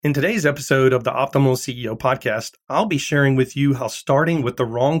In today's episode of the Optimal CEO podcast, I'll be sharing with you how starting with the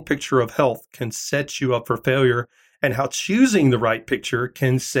wrong picture of health can set you up for failure and how choosing the right picture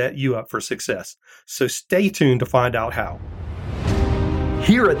can set you up for success. So stay tuned to find out how.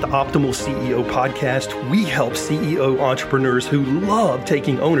 Here at the Optimal CEO podcast, we help CEO entrepreneurs who love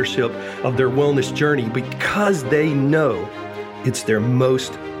taking ownership of their wellness journey because they know it's their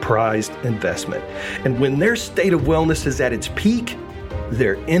most prized investment. And when their state of wellness is at its peak,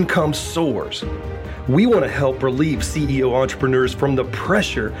 their income soars. We want to help relieve CEO entrepreneurs from the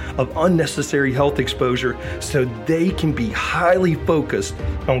pressure of unnecessary health exposure so they can be highly focused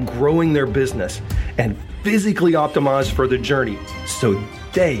on growing their business and physically optimized for the journey so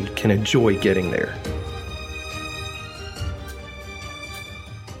they can enjoy getting there.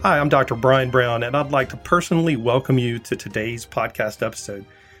 Hi, I'm Dr. Brian Brown, and I'd like to personally welcome you to today's podcast episode.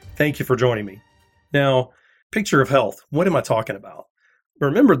 Thank you for joining me. Now, picture of health, what am I talking about?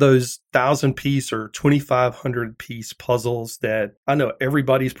 Remember those 1,000-piece or 2,500-piece puzzles that I know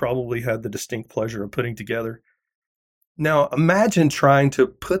everybody's probably had the distinct pleasure of putting together? Now, imagine trying to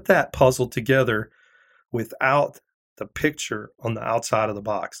put that puzzle together without the picture on the outside of the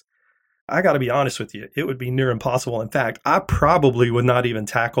box. I got to be honest with you, it would be near impossible. In fact, I probably would not even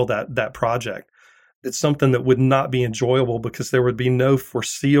tackle that project. It's something that would not be enjoyable because there would be no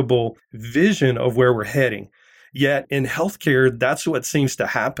foreseeable vision of where we're heading. Yet in healthcare, that's what seems to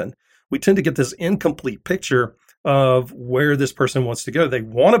happen. We tend to get this incomplete picture of where this person wants to go. They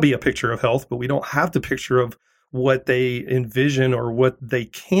want to be a picture of health, but we don't have the picture of what they envision or what they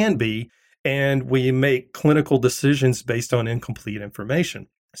can be. And we make clinical decisions based on incomplete information.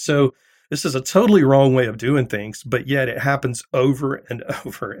 So this is a totally wrong way of doing things, but yet it happens over and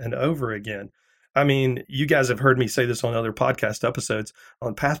over and over again. I mean, you guys have heard me say this on other podcast episodes,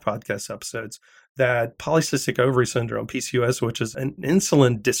 on past podcast episodes, that polycystic ovary syndrome, PCOS, which is an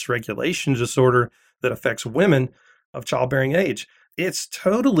insulin dysregulation disorder that affects women of childbearing age, it's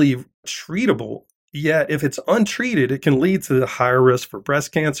totally treatable. Yet if it's untreated, it can lead to higher risk for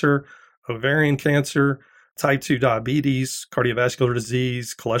breast cancer, ovarian cancer, type 2 diabetes, cardiovascular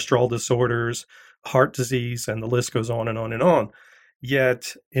disease, cholesterol disorders, heart disease, and the list goes on and on and on.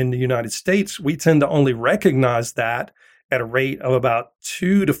 Yet in the United States, we tend to only recognize that at a rate of about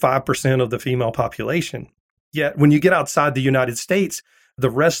 2 to 5% of the female population. Yet when you get outside the United States, the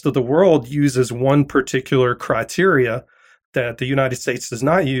rest of the world uses one particular criteria that the United States does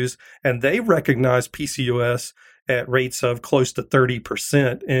not use, and they recognize PCOS at rates of close to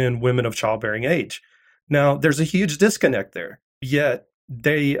 30% in women of childbearing age. Now, there's a huge disconnect there, yet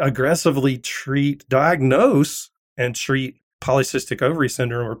they aggressively diagnose and treat polycystic ovary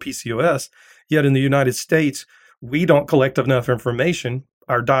syndrome or PCOS, yet in the United States, we don't collect enough information.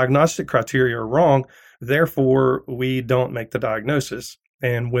 Our diagnostic criteria are wrong. Therefore, we don't make the diagnosis,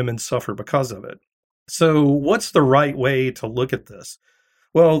 and women suffer because of it. So what's the right way to look at this?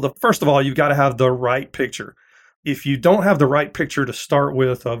 Well, first of all, you've got to have the right picture. If you don't have the right picture to start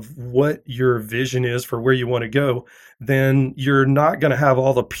with of what your vision is for where you want to go, then you're not going to have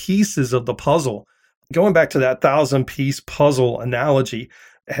all the pieces of the puzzle. Going back to that 1,000-piece puzzle analogy,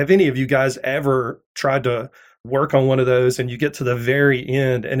 have any of you guys ever tried to work on one of those and you get to the very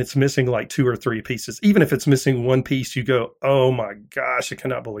end and it's missing like 2 or 3 pieces? Even if it's missing one piece, you go, oh my gosh, I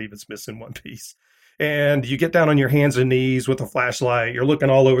cannot believe it's missing one piece. And you get down on your hands and knees with a flashlight, you're looking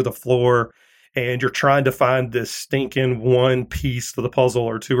all over the floor, and you're trying to find this stinking one piece to the puzzle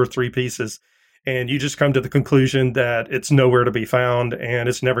or 2 or 3 pieces. And you just come to the conclusion that it's nowhere to be found and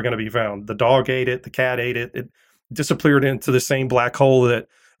it's never going to be found. The dog ate it, the cat ate it, it disappeared into the same black hole that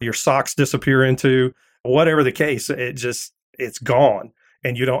your socks disappear into. Whatever the case, it's gone.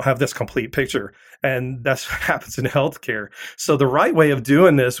 And you don't have this complete picture. And that's what happens in healthcare. So the right way of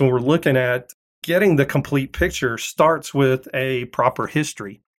doing this when we're looking at getting the complete picture starts with a proper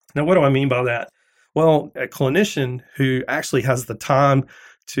history. Now, what do I mean by that? Well, a clinician who actually has the time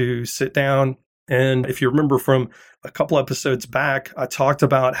to sit down, and if you remember from a couple episodes back, I talked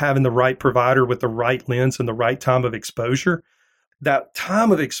about having the right provider with the right lens and the right time of exposure. That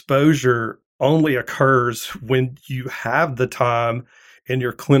time of exposure only occurs when you have the time in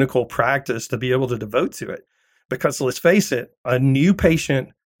your clinical practice to be able to devote to it. Because let's face it, a new patient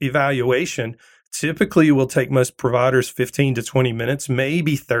evaluation typically will take most providers 15 to 20 minutes,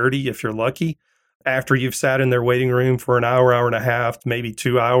 maybe 30 if you're lucky, after you've sat in their waiting room for an hour, hour and a half, maybe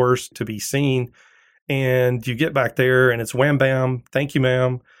 2 hours to be seen. And you get back there and it's wham, bam, thank you,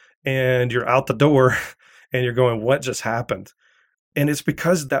 ma'am. And you're out the door and you're going, what just happened? And it's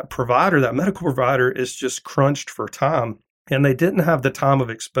because that provider, that medical provider, is just crunched for time. And they didn't have the time of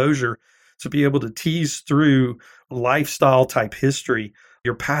exposure to be able to tease through lifestyle type history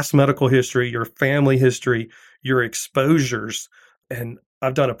your past medical history, your family history, your exposures. And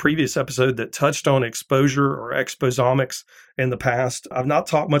I've done a previous episode that touched on exposure or exposomics in the past. I've not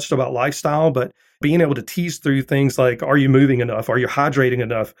talked much about lifestyle, but being able to tease through things like, are you moving enough? Are you hydrating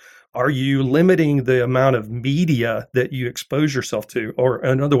enough? Are you limiting the amount of media that you expose yourself to? Or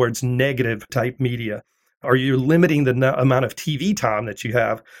in other words, negative type media. Are you limiting the amount of TV time that you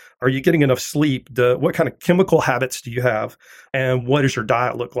have? Are you getting enough sleep? What kind of chemical habits do you have? And what does your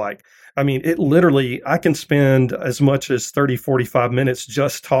diet look like? I mean, it literally, I can spend as much as 30, 45 minutes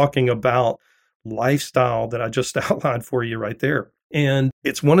just talking about lifestyle that I just outlined for you right there. And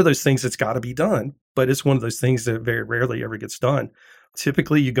it's one of those things that's got to be done, but it's one of those things that very rarely ever gets done.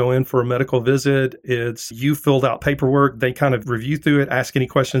 Typically, you go in for a medical visit. It's you filled out paperwork. They kind of review through it, ask any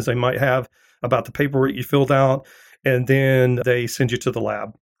questions they might have about the paperwork you filled out, and then they send you to the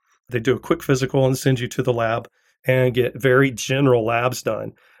lab. They do a quick physical and send you to the lab and get very general labs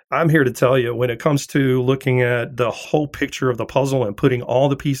done. I'm here to tell you, when it comes to looking at the whole picture of the puzzle and putting all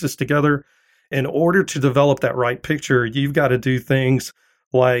the pieces together, in order to develop that right picture, you've got to do things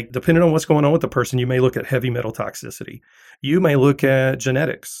like, depending on what's going on with the person, you may look at heavy metal toxicity. You may look at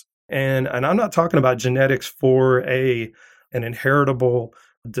genetics. And I'm not talking about genetics for an inheritable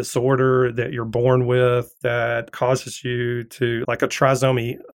disorder that you're born with that causes you to, like a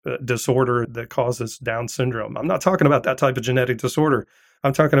trisomy disorder that causes Down syndrome. I'm not talking about that type of genetic disorder.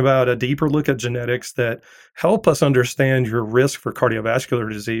 I'm talking about a deeper look at genetics that help us understand your risk for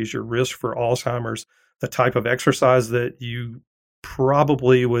cardiovascular disease, your risk for Alzheimer's, the type of exercise that you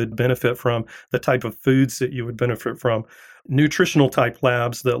probably would benefit from, the type of foods that you would benefit from, nutritional type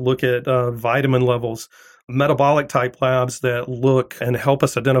labs that look at vitamin levels, metabolic type labs that look and help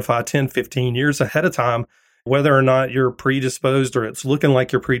us identify 10, 15 years ahead of time whether or not you're predisposed or it's looking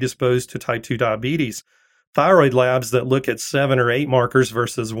like you're predisposed to type 2 diabetes. Thyroid labs that look at 7 or 8 markers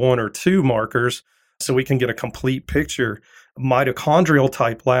versus 1 or 2 markers so we can get a complete picture. Mitochondrial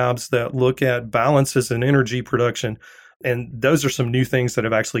type labs that look at balances in energy production. And those are some new things that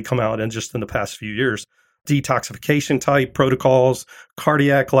have actually come out in the past few years. Detoxification type protocols,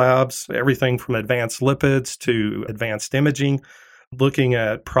 cardiac labs, everything from advanced lipids to advanced imaging, looking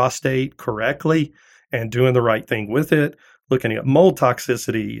at prostate correctly and doing the right thing with it, looking at mold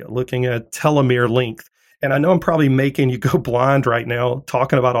toxicity, looking at telomere length. And I know I'm probably making you go blind right now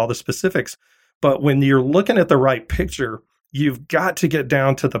talking about all the specifics, but when you're looking at the right picture, you've got to get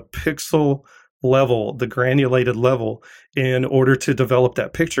down to the pixel level, the granulated level, in order to develop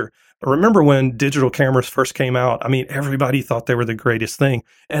that picture. Remember when digital cameras first came out? I mean, everybody thought they were the greatest thing,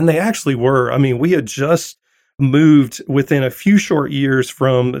 and they actually were. I mean, we had just moved within a few short years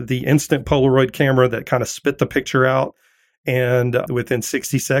from the instant Polaroid camera that kind of spit the picture out, and within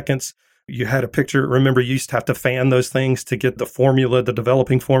 60 seconds, you had a picture. Remember, you used to have to fan those things to get the formula, the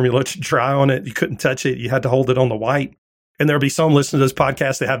developing formula, to dry on it. You couldn't touch it. You had to hold it on the white. And there'll be some listening to this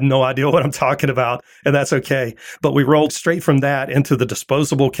podcast that have no idea what I'm talking about, and that's okay. But we rolled straight from that into the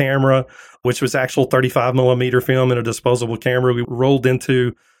disposable camera, which was actual 35 millimeter film in a disposable camera. We rolled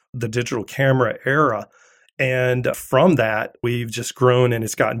into the digital camera era. And from that, we've just grown and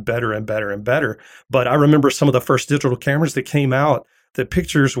it's gotten better and better and better. But I remember some of the first digital cameras that came out, the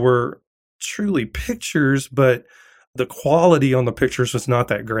pictures were truly pictures, but the quality on the pictures was not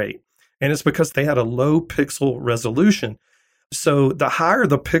that great. And it's because they had a low pixel resolution. So the higher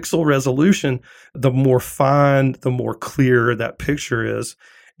the pixel resolution, the more fine, the more clear that picture is.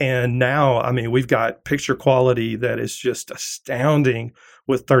 And now, I mean, we've got picture quality that is just astounding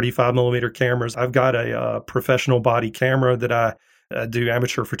with 35 millimeter cameras. I've got a professional body camera that I do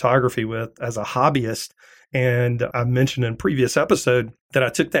amateur photography with as a hobbyist. And I mentioned in a previous episode that I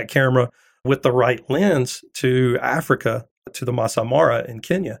took that camera with the right lens to Africa, to the Masai Mara in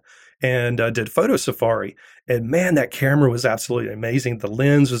Kenya, and did photo safari. And man, that camera was absolutely amazing.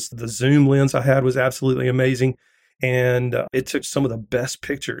 The zoom lens I had was absolutely amazing. And it took some of the best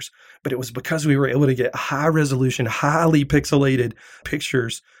pictures, but it was because we were able to get high resolution, highly pixelated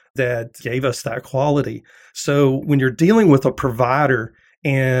pictures that gave us that quality. So when you're dealing with a provider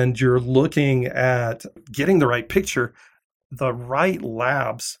and you're looking at getting the right picture, the right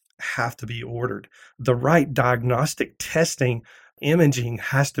labs have to be ordered. The right diagnostic testing, imaging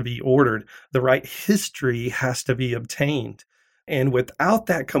has to be ordered. The right history has to be obtained. And without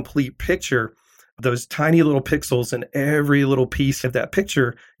that complete picture, those tiny little pixels in every little piece of that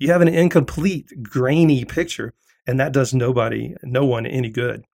picture, you have an incomplete, grainy picture. And that does no one any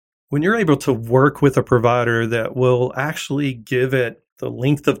good. When you're able to work with a provider that will actually give it the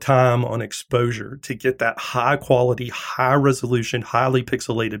length of time on exposure to get that high quality, high resolution, highly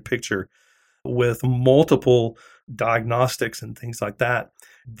pixelated picture with multiple diagnostics and things like that,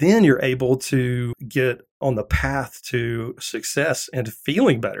 then you're able to get on the path to success and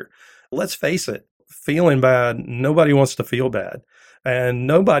feeling better. Let's face it, feeling bad, nobody wants to feel bad. And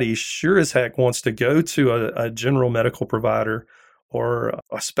nobody sure as heck wants to go to a general medical provider or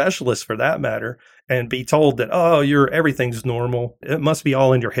a specialist for that matter and be told that, oh, everything's normal. It must be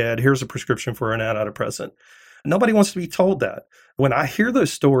all in your head. Here's a prescription for an antidepressant. Nobody wants to be told that. When I hear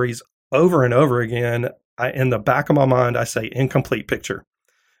those stories over and over again, in the back of my mind, I say incomplete picture.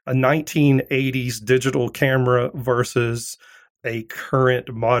 A 1980s digital camera versus a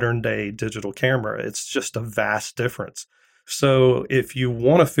current modern day digital camera. It's just a vast difference. So if you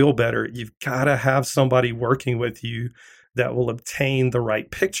want to feel better, you've got to have somebody working with you that will obtain the right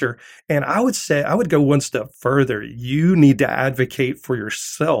picture. And I would say, I would go one step further. You need to advocate for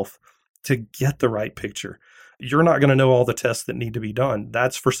yourself to get the right picture. You're not going to know all the tests that need to be done.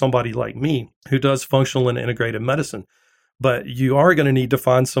 That's for somebody like me who does functional and integrative medicine. But you are going to need to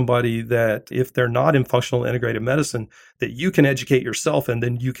find somebody that, if they're not in functional integrative medicine, that you can educate yourself and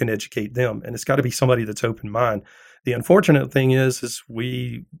then you can educate them. And it's got to be somebody that's open-minded. The unfortunate thing is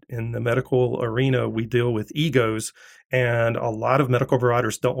we, in the medical arena, we deal with egos, and a lot of medical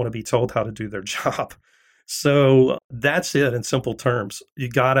providers don't want to be told how to do their job. So that's it in simple terms. You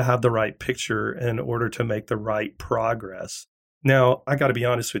got to have the right picture in order to make the right progress. Now, I got to be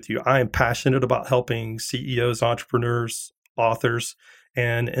honest with you. I am passionate about helping CEOs, entrepreneurs, authors,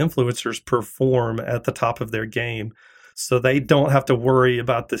 and influencers perform at the top of their game so they don't have to worry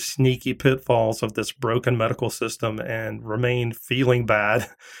about the sneaky pitfalls of this broken medical system and remain feeling bad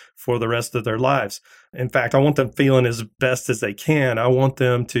for the rest of their lives. In fact, I want them feeling as best as they can. I want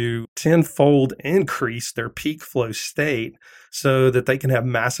them to tenfold increase their peak flow state so that they can have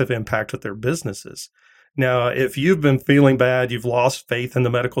massive impact with their businesses. Now, if you've been feeling bad, you've lost faith in the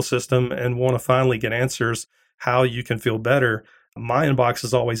medical system and want to finally get answers how you can feel better, my inbox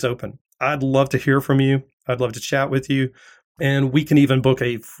is always open. I'd love to hear from you. I'd love to chat with you. And we can even book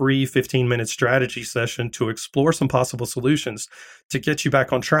a free 15-minute strategy session to explore some possible solutions to get you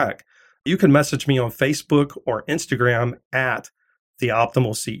back on track. You can message me on Facebook or Instagram at The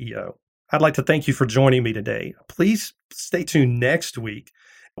Optimal CEO. I'd like to thank you for joining me today. Please stay tuned next week,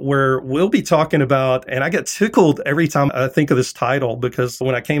 where we'll be talking about, and I get tickled every time I think of this title, because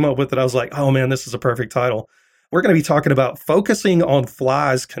when I came up with it, I was like, oh man, this is a perfect title. We're going to be talking about focusing on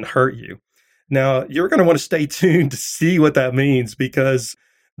flies can hurt you. Now, you're going to want to stay tuned to see what that means, because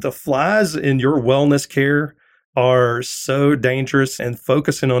the flies in your wellness care are so dangerous, and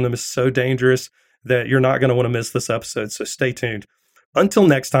focusing on them is so dangerous that you're not going to want to miss this episode. So stay tuned. Until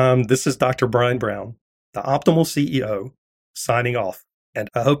next time, this is Dr. Brian Brown, the Optimal CEO, signing off. And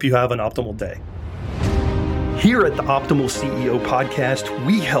I hope you have an optimal day. Here at the Optimal CEO podcast,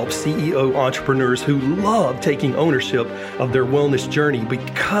 we help CEO entrepreneurs who love taking ownership of their wellness journey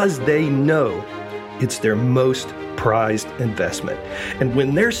because they know it's their most prized investment. And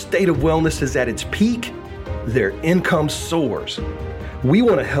when their state of wellness is at its peak, their income soars. We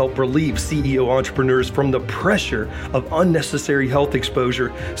want to help relieve CEO entrepreneurs from the pressure of unnecessary health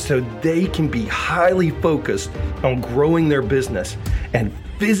exposure so they can be highly focused on growing their business and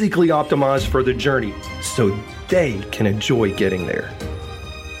physically optimized for the journey so they can enjoy getting there.